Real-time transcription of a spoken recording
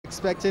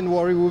expecting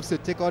Warri Wolves to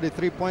take all the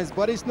 3 points,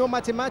 but it's no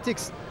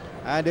mathematics.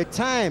 And the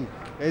time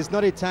is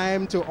not a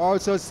time to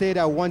also say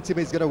that one team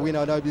is going to win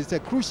or not. It's a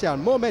crucial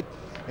moment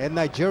in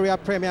Nigeria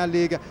Premier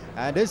League,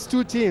 and these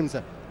two teams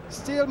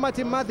still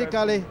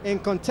mathematically in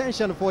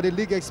contention for the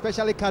league,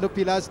 especially Kano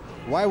Pillars,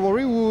 while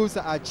Warri Wolves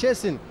are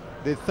chasing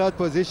the third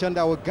position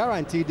that will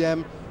guarantee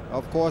them,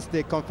 of course,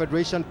 the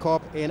Confederation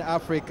Cup in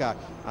Africa.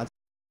 And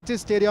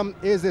this stadium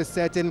is a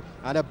setting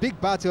and a big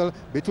battle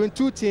between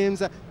two teams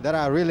that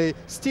are really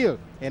still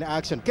in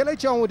action.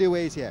 Kelechi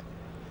Onwudewe is here.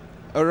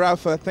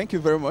 Ralph, thank you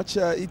very much.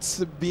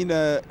 It's been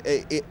a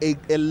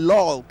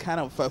lull, kind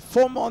of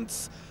 4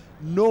 months.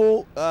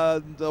 No,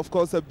 of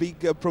course, a big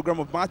program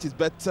of matches,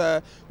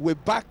 but we're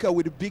back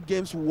with the big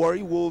games.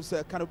 Warri Wolves,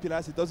 Kano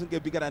Pillars. It doesn't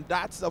get bigger than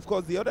that. Of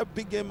course, the other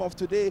big game of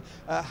today,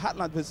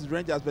 Heartland versus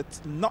Rangers, but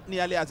not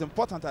nearly as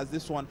important as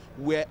this one,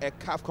 where a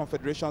CAF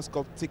Confederations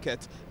Cup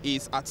ticket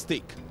is at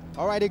stake.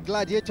 All right, the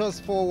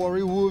gladiators for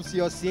Warri Wolves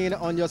you're seeing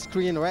on your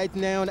screen right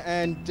now,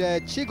 and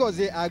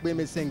Chigozie Agbe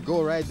missing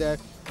goal right there.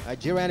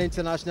 Nigerian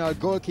international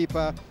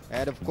goalkeeper,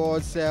 and of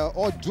course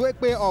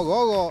Oduekpe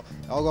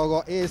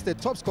Ogogo is the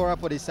top scorer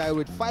for the side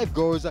with 5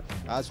 goals,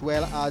 as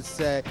well as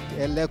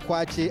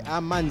Elekwachi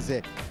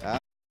Amanze.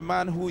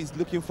 Man who is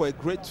looking for a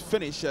great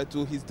finish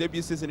to his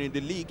debut season in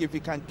the league. If he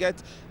can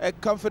get a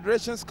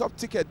Confederations Cup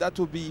ticket, that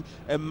will be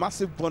a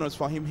massive bonus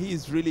for him. He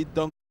is really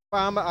done.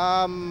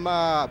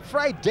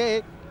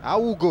 Friday, I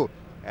will go,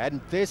 and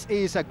this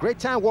is a great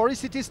time. Warri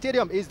City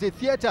Stadium is the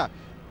theater.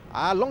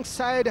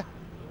 Alongside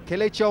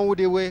Kelechi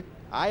Onwudewe,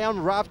 I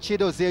am Ralph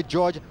Chidozie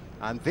George,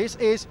 and this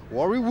is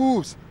Warri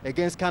Wolves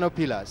against Kano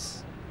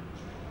Pillars.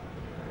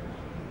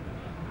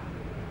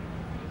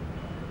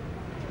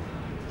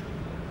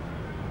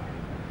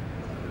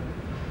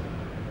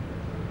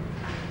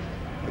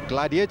 The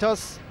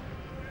gladiators,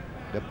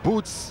 the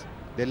boots,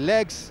 the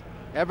legs,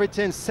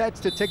 everything set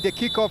to take the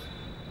kickoff,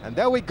 and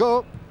there we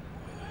go.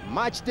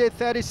 Match day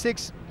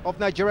 36 of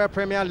Nigeria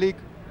Premier League.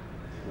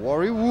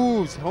 Warri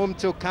Wolves home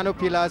to Kano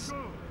Pillars,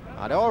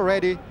 and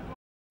already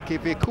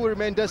if it could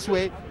remain this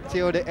way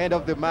till the end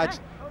of the match,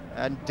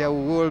 and there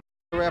will be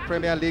Nigeria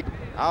Premier League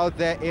out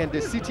there in the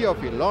city of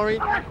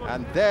Ilorin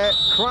and their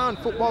Crown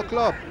Football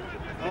Club.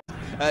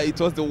 It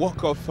was the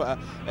work of a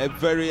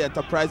very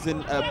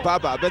enterprising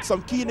Baba, but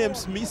some key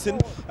names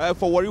missing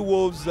for Warri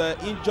Wolves.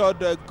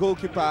 Injured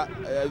goalkeeper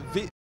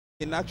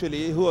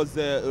actually, who was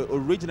the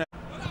original.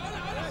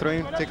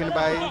 Throw-in taken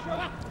by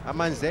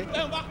Amanze.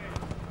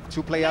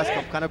 2 players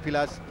from Kano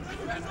Pillars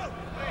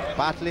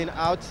battling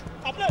out.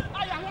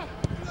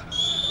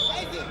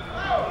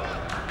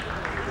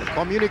 The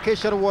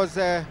communication was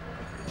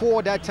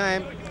poor that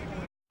time.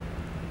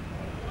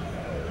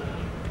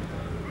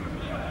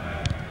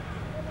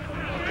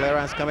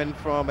 Clearance coming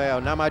from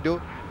Namado.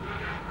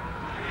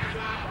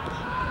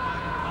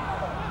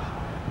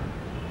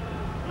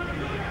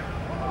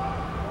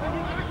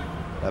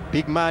 A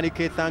big man,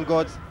 Ike, thank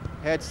God,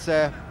 heads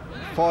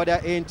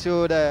further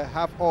into the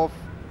half of.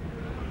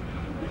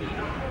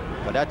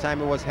 But that time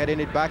he was heading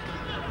it back.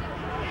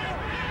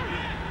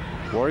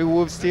 Warri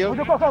Wolves still.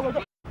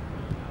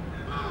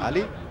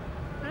 Ali.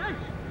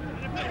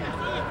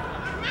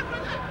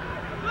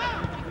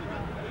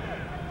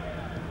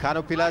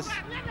 Kano Pillars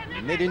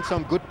needing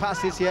some good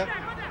passes here.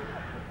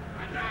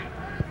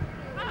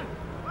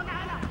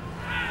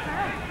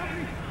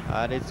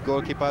 And it's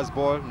goalkeeper's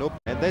ball. Nope.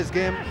 And this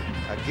game,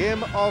 a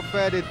game of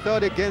the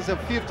 3rd against the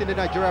 5th in the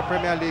Nigeria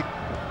Premier League.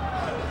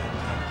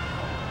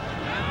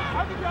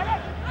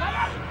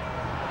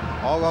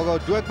 Ogogo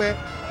Duekbe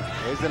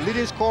is the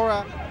leading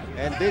scorer,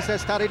 and this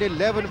has started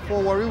 11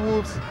 for Warri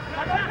Wolves.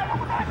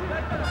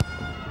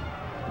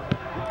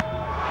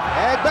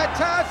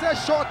 Egbeta's a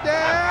shot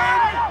there.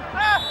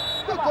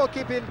 Good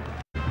goalkeeping.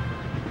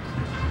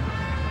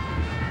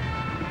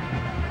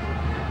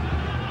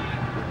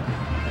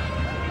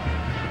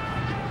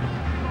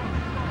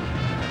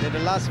 And in the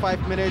last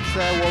 5 minutes,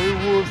 Warri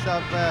Wolves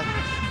have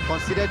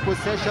conceded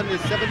possession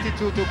is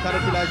 72 to Kano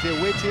Pillars. They're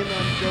waiting,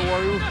 and the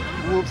Warri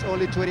Wolves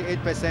only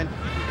 28%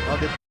 of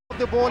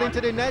the ball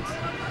into the net.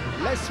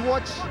 Let's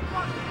watch.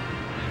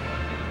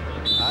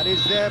 And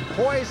it's there,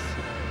 poised.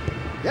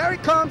 There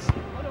it comes.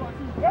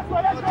 Not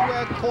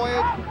well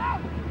coiled.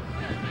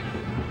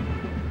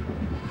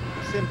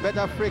 Seen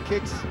better free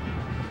kicks.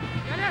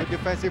 Good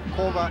defensive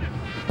cover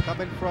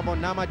coming from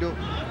Onamado,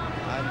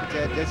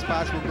 and this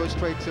pass will go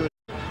straight to.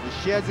 He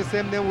shares the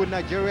same name with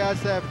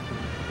Nigeria's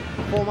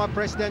former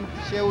president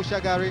Shehu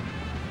Shagari.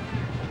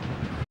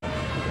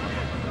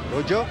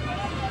 Ojo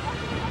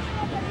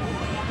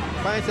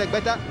finds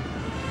Egbeta.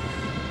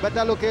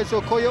 Better locates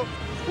Okoyo,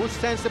 who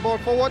sends the ball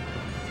forward.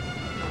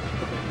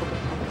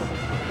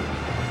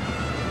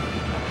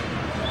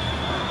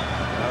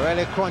 A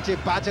really crunchy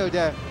battle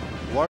there.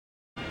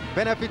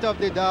 Benefit of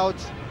the doubt,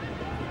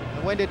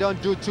 and when they don't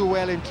do too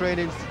well in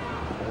trainings,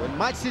 when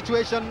match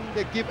situation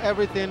they give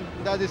everything.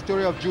 That's the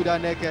story of Judah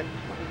Neke.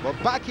 But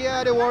back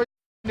here the Warriors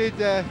need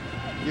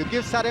you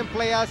give certain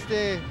players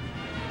the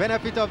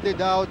benefit of the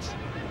doubt,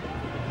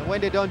 and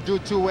when they don't do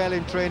too well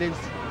in trainings,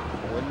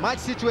 In match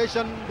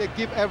situation, they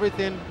give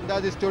everything.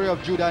 That's the story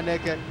of Judah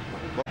Naked.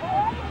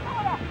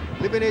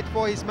 Leaving it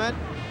for his man.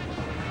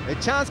 A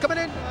chance coming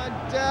in,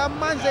 and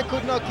Manze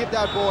could not keep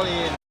that ball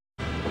in.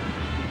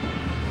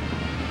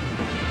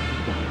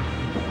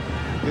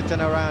 Good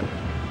turn around.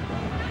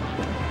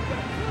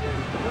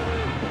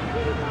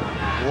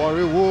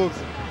 Warri Wolves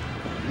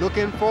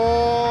looking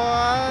for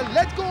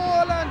let's go,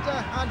 and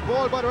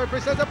handball, but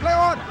represents a play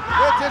on.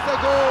 It is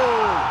a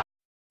goal.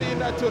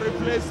 To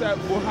replace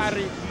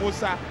Buhari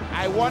Musa.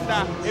 I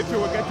wonder if he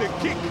will get a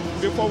kick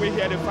before we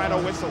hear the final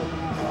whistle.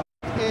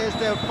 Is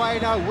the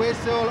final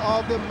whistle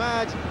of the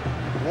match.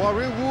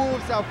 Warri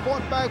Wolves have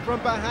fought back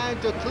from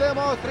behind to claim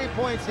all 3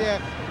 points here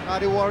at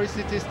the Warri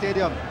City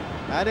Stadium.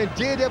 And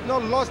indeed, they've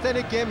not lost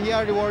any game here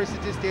at the Warri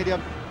City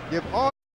Stadium. They've all